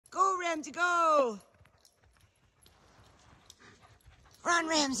Ramsey, go! Run,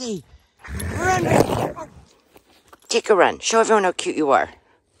 Ramsey! Run, Ramsey! Take a run. Show everyone how cute you are.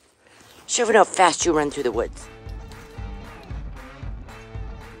 Show everyone how fast you run through the woods.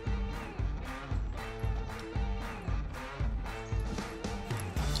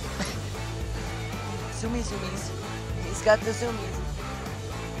 Zoomie, zoomies. He's got the zoomies.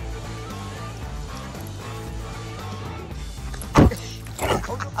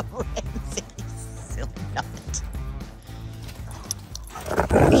 Ramsey, silly nut.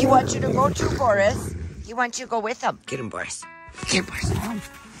 He wants you to go too, Boris. He wants you to go with him. Get him, Boris. Get him, Boris.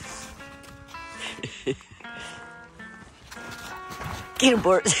 Get him,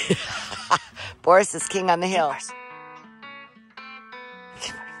 Boris. Boris is king on the hill.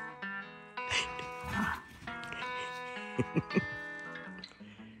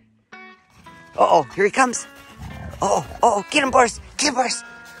 Uh-oh, here he comes. Uh-oh, get him, Boris. Get him, Boris.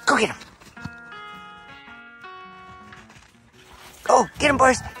 Go get him. Oh, get him,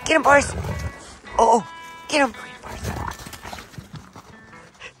 Boris. Get him, Boris. Oh, get him. Go get him, Boris.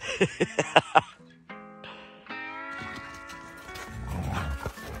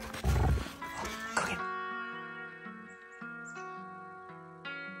 Go get him.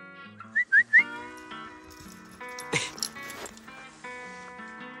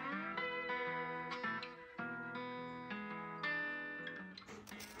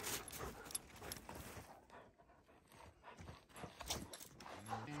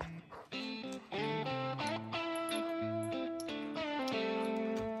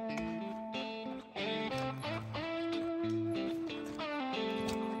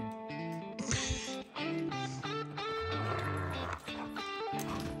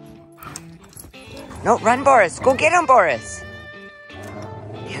 No, run, Boris. Go get him, Boris.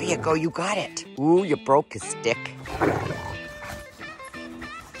 There you go. You got it. Ooh, you broke his stick.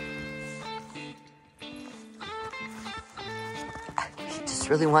 He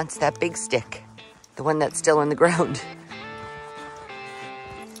just really wants that big stick. The one that's still on the ground.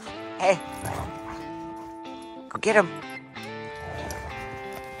 Hey. Go get him.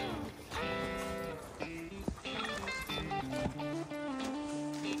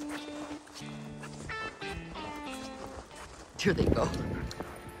 Here they go.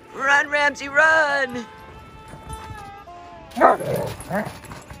 Run, Ramsey, run!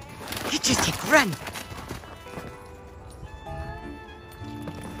 You just take a run.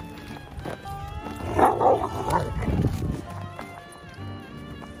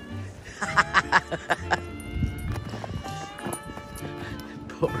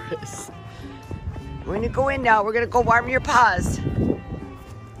 Boris. We're gonna go in now. We're gonna go warm your paws.